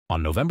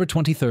On November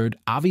 23rd,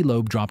 Avi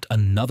Loeb dropped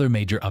another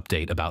major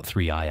update about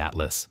 3I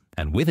Atlas,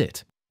 and with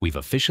it, we've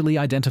officially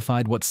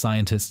identified what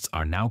scientists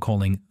are now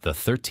calling the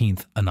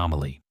 13th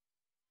Anomaly.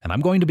 And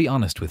I'm going to be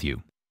honest with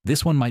you,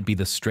 this one might be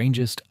the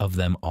strangest of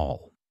them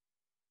all.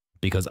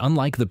 Because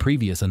unlike the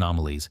previous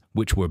anomalies,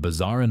 which were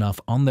bizarre enough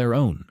on their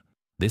own,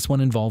 this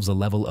one involves a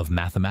level of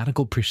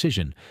mathematical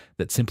precision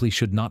that simply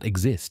should not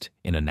exist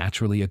in a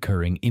naturally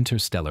occurring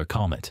interstellar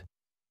comet.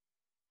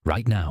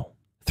 Right now,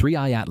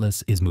 3I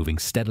Atlas is moving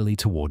steadily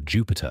toward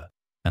Jupiter,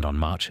 and on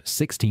March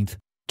 16th,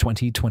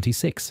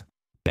 2026,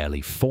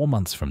 barely 4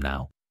 months from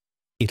now,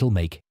 it'll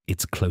make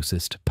its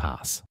closest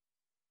pass.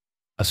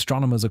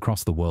 Astronomers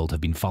across the world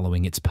have been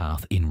following its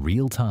path in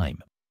real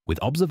time,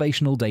 with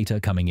observational data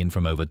coming in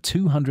from over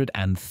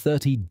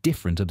 230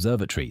 different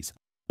observatories,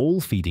 all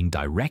feeding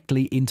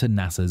directly into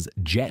NASA's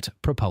Jet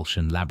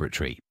Propulsion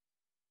Laboratory.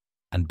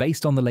 And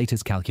based on the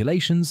latest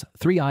calculations,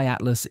 3I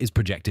Atlas is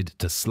projected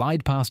to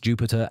slide past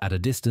Jupiter at a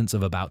distance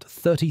of about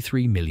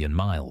 33 million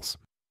miles.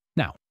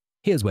 Now,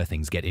 here's where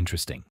things get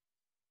interesting.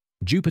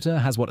 Jupiter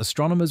has what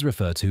astronomers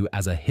refer to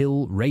as a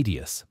Hill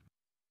radius.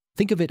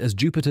 Think of it as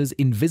Jupiter's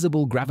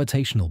invisible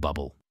gravitational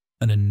bubble,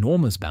 an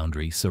enormous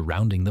boundary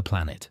surrounding the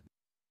planet.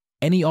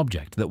 Any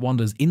object that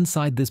wanders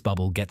inside this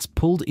bubble gets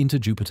pulled into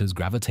Jupiter's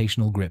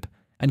gravitational grip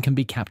and can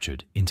be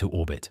captured into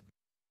orbit.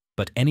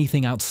 But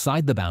anything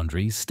outside the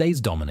boundary stays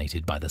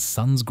dominated by the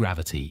Sun's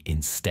gravity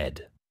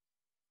instead.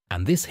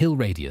 And this Hill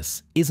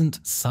radius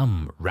isn't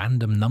some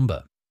random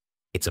number.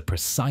 It's a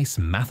precise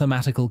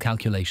mathematical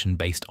calculation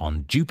based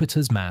on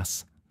Jupiter's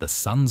mass, the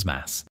Sun's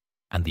mass,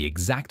 and the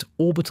exact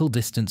orbital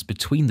distance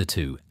between the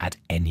two at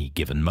any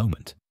given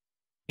moment.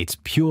 It's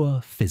pure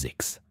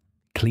physics,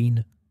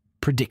 clean,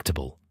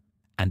 predictable,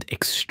 and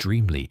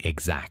extremely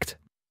exact.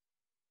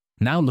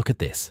 Now look at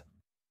this.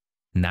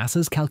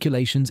 NASA's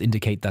calculations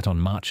indicate that on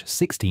March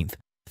 16th,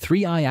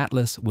 3I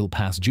Atlas will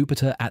pass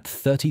Jupiter at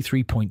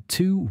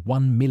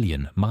 33.21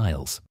 million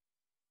miles.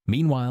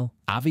 Meanwhile,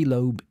 Avi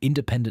Loeb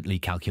independently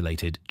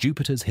calculated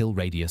Jupiter's Hill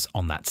radius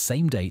on that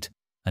same date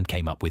and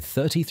came up with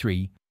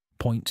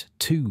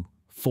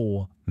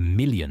 33.24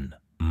 million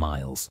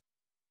miles.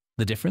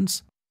 The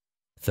difference?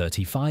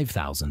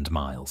 35,000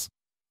 miles.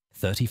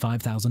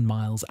 35,000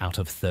 miles out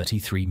of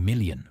 33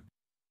 million.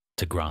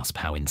 To grasp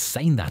how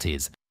insane that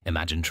is,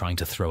 imagine trying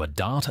to throw a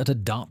dart at a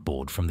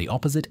dartboard from the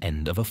opposite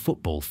end of a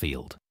football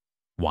field,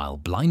 while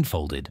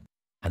blindfolded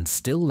and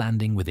still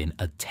landing within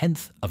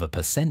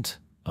 0.1%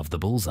 of the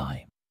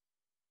bullseye.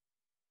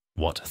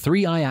 What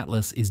 3I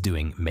Atlas is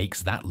doing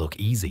makes that look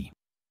easy.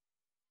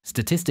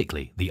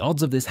 Statistically, the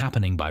odds of this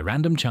happening by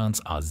random chance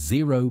are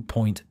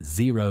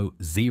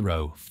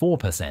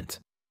 0.004%,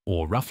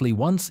 or roughly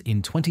once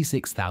in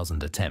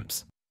 26,000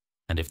 attempts.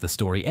 And if the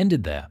story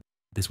ended there,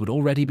 this would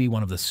already be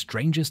one of the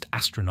strangest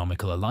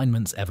astronomical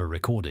alignments ever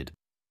recorded.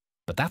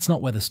 But that's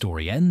not where the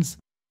story ends.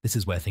 This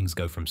is where things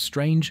go from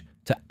strange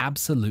to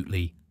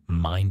absolutely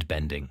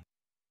mind-bending.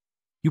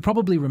 You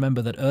probably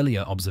remember that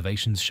earlier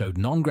observations showed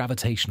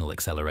non-gravitational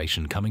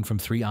acceleration coming from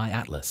 3I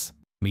Atlas,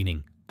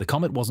 meaning the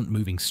comet wasn't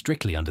moving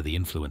strictly under the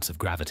influence of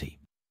gravity.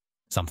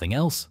 Something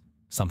else,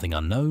 something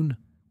unknown,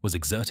 was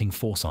exerting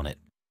force on it,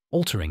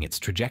 altering its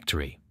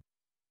trajectory.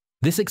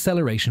 This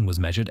acceleration was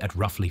measured at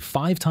roughly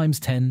 5 ×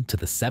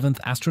 10⁷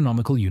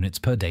 astronomical units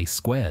per day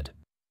squared.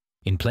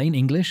 In plain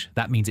English,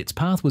 that means its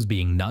path was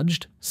being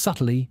nudged,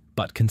 subtly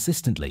but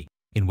consistently,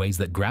 in ways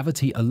that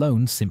gravity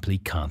alone simply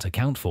can't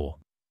account for.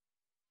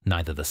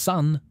 Neither the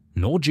Sun,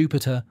 nor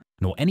Jupiter,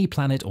 nor any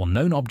planet or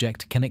known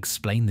object can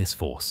explain this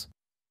force.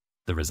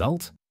 The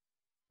result?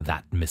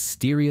 That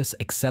mysterious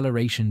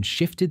acceleration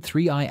shifted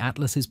 3I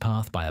Atlas's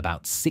path by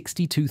about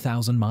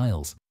 62,000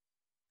 miles.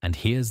 And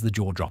here's the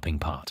jaw-dropping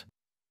part.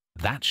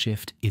 That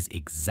shift is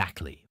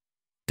exactly,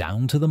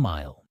 down to the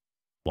mile,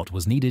 what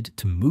was needed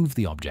to move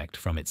the object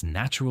from its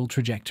natural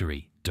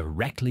trajectory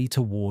directly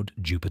toward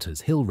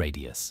Jupiter's Hill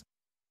radius.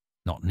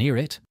 Not near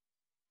it,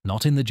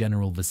 not in the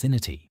general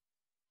vicinity,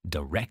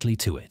 directly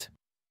to it.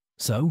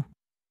 So,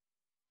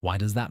 why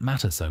does that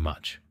matter so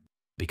much?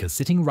 Because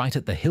sitting right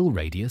at the Hill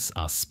radius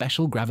are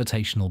special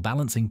gravitational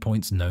balancing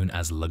points known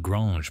as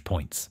Lagrange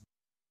points.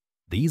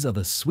 These are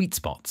the sweet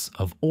spots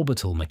of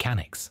orbital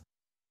mechanics.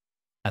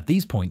 At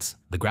these points,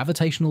 the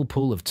gravitational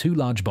pull of two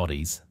large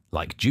bodies,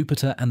 like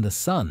Jupiter and the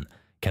Sun,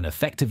 can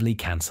effectively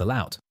cancel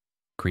out,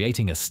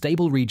 creating a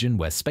stable region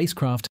where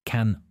spacecraft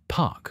can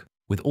park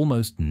with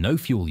almost no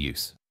fuel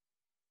use.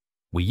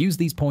 We use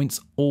these points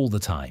all the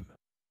time.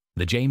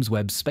 The James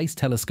Webb Space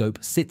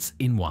Telescope sits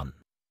in one.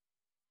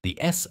 The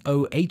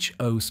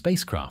SOHO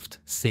spacecraft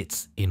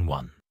sits in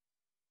one.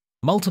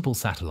 Multiple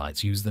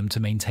satellites use them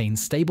to maintain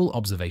stable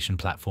observation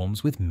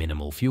platforms with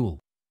minimal fuel.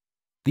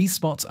 These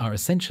spots are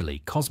essentially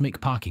cosmic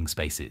parking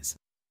spaces,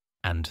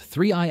 and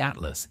 3I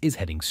Atlas is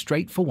heading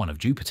straight for one of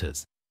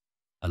Jupiter's,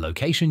 a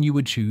location you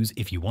would choose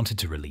if you wanted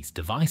to release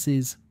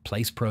devices,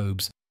 place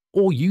probes,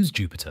 or use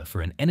Jupiter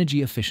for an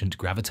energy-efficient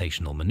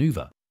gravitational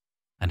maneuver.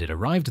 And it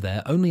arrived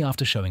there only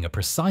after showing a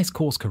precise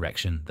course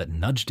correction that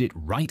nudged it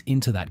right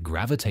into that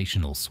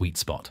gravitational sweet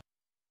spot.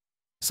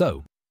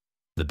 So,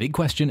 The big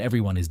question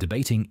everyone is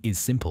debating is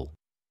simple.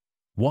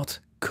 What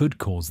could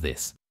cause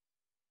this?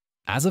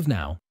 As of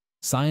now,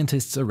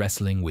 scientists are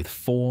wrestling with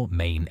 4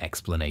 main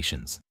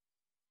explanations.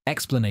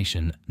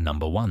 Explanation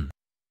number 1.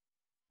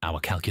 Our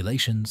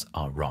calculations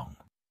are wrong.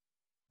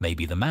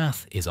 Maybe the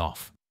math is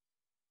off.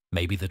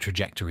 Maybe the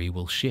trajectory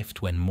will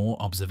shift when more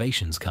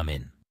observations come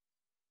in.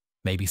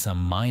 Maybe some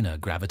minor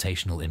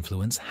gravitational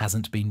influence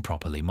hasn't been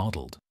properly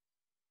modeled.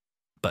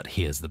 But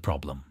here's the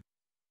problem.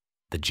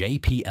 The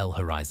JPL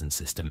horizon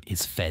system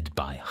is fed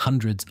by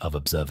hundreds of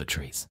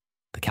observatories.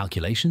 The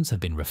calculations have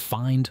been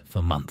refined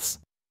for months.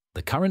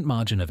 The current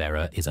margin of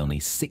error is only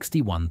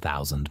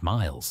 61,000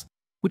 miles,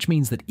 which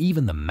means that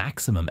even the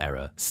maximum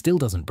error still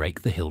doesn't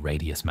break the Hill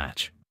radius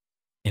match.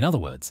 In other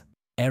words,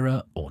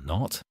 error or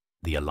not,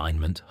 the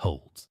alignment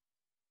holds.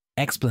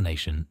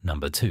 Explanation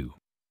number 2.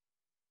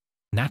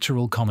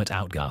 Natural comet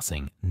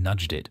outgassing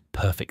nudged it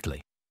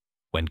perfectly.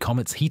 When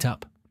comets heat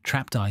up,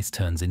 trapped ice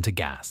turns into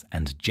gas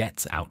and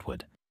jets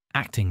outward,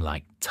 acting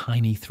like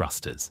tiny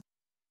thrusters.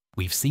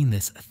 We've seen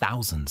this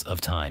thousands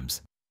of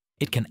times.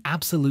 It can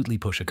absolutely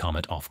push a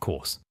comet off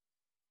course.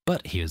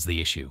 But here's the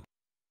issue.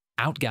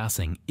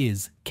 Outgassing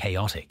is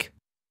chaotic,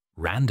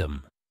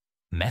 random,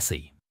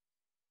 messy.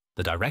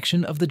 The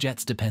direction of the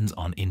jets depends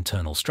on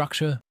internal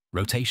structure,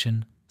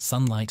 rotation,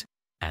 sunlight,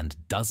 and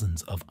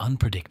dozens of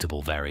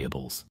unpredictable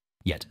variables.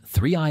 Yet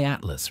 3I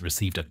Atlas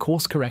received a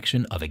course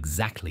correction of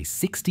exactly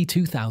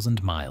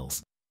 62,000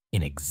 miles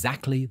in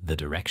exactly the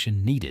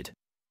direction needed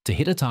to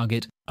hit a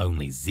target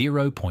only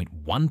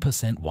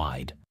 0.1%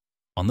 wide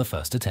on the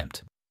first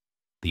attempt.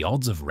 The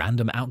odds of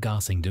random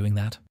outgassing doing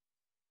that?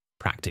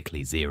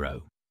 Practically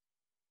zero.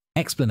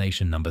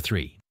 Explanation number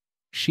 3.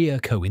 Sheer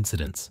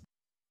coincidence.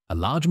 A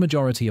large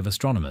majority of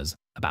astronomers,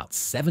 about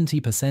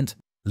 70%,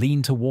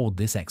 lean toward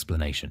this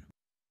explanation.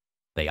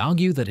 They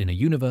argue that in a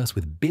universe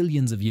with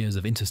billions of years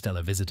of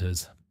interstellar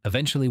visitors,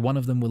 eventually one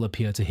of them will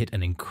appear to hit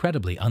an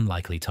incredibly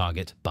unlikely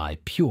target by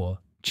pure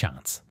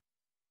chance.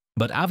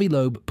 But Avi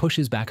Loeb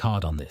pushes back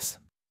hard on this.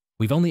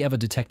 We've only ever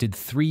detected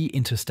 3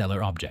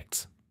 interstellar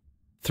objects.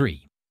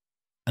 3.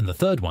 And the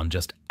third one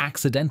just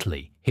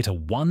accidentally hit a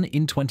 1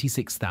 in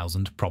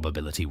 26,000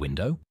 probability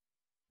window.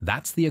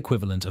 That's the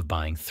equivalent of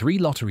buying 3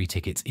 lottery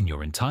tickets in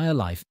your entire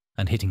life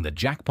and hitting the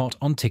jackpot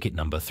on ticket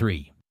number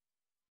 3.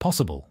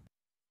 Possible?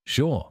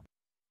 Sure.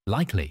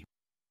 Likely?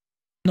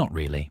 Not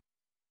really.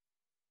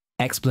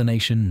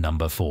 Explanation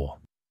number 4.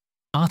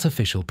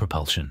 Artificial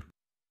propulsion.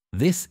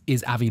 This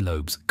is Avi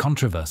Loeb's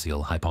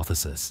controversial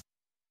hypothesis.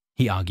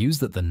 He argues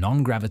that the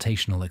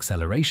non-gravitational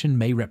acceleration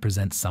may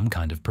represent some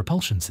kind of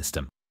propulsion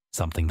system,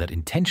 something that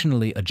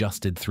intentionally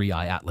adjusted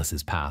 3I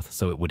Atlas's path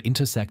so it would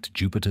intersect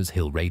Jupiter's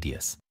Hill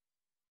radius.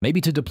 Maybe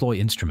to deploy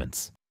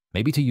instruments,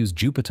 maybe to use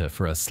Jupiter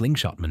for a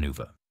slingshot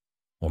maneuver,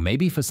 or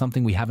maybe for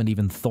something we haven't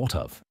even thought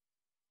of.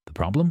 The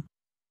problem?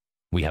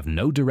 We have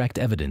no direct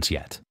evidence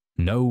yet,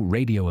 no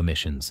radio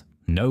emissions,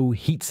 no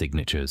heat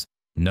signatures,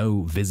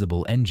 no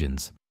visible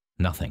engines,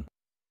 nothing.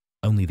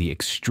 Only the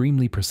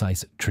extremely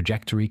precise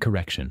trajectory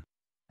correction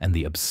and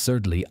the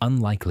absurdly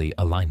unlikely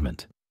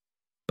alignment.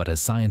 But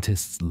as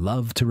scientists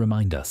love to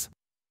remind us,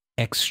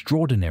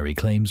 extraordinary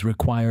claims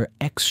require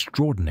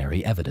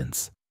extraordinary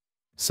evidence.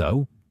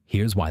 So,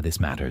 here's why this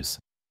matters,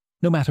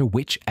 no matter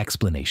which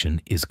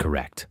explanation is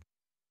correct.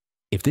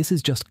 If this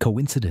is just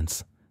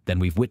coincidence, then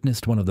we've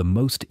witnessed one of the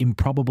most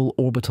improbable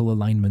orbital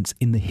alignments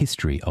in the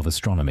history of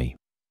astronomy.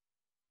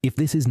 If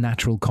this is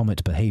natural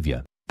comet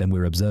behavior, then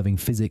we're observing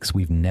physics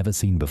we've never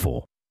seen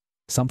before,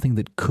 something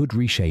that could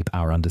reshape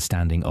our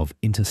understanding of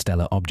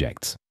interstellar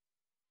objects.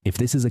 If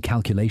this is a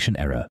calculation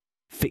error,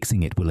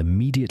 fixing it will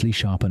immediately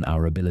sharpen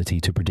our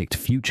ability to predict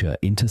future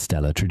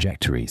interstellar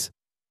trajectories.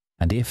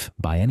 And if,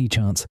 by any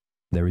chance,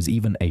 there is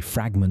even a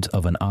fragment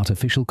of an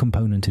artificial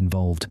component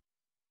involved,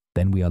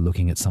 then we are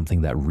looking at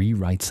something that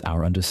rewrites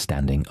our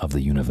understanding of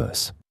the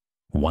universe.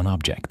 One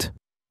object,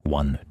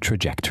 one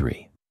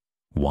trajectory,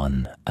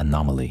 one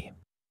anomaly,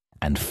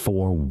 and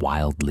 4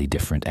 wildly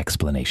different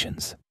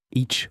explanations,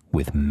 each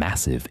with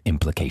massive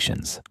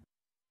implications.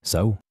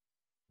 So,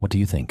 what do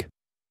you think?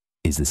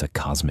 Is this a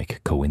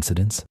cosmic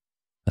coincidence?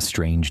 A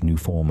strange new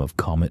form of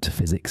comet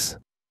physics?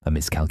 A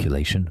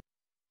miscalculation?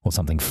 Or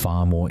something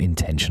far more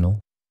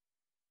intentional?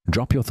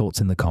 Drop your thoughts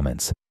in the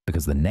comments,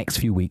 because the next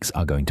few weeks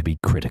are going to be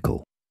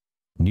critical.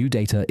 New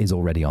data is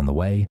already on the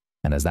way,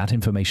 and as that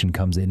information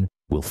comes in,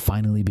 we'll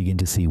finally begin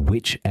to see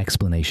which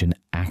explanation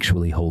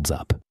actually holds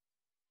up.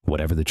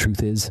 Whatever the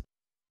truth is,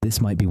 this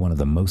might be one of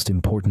the most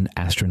important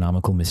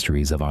astronomical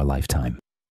mysteries of our lifetime.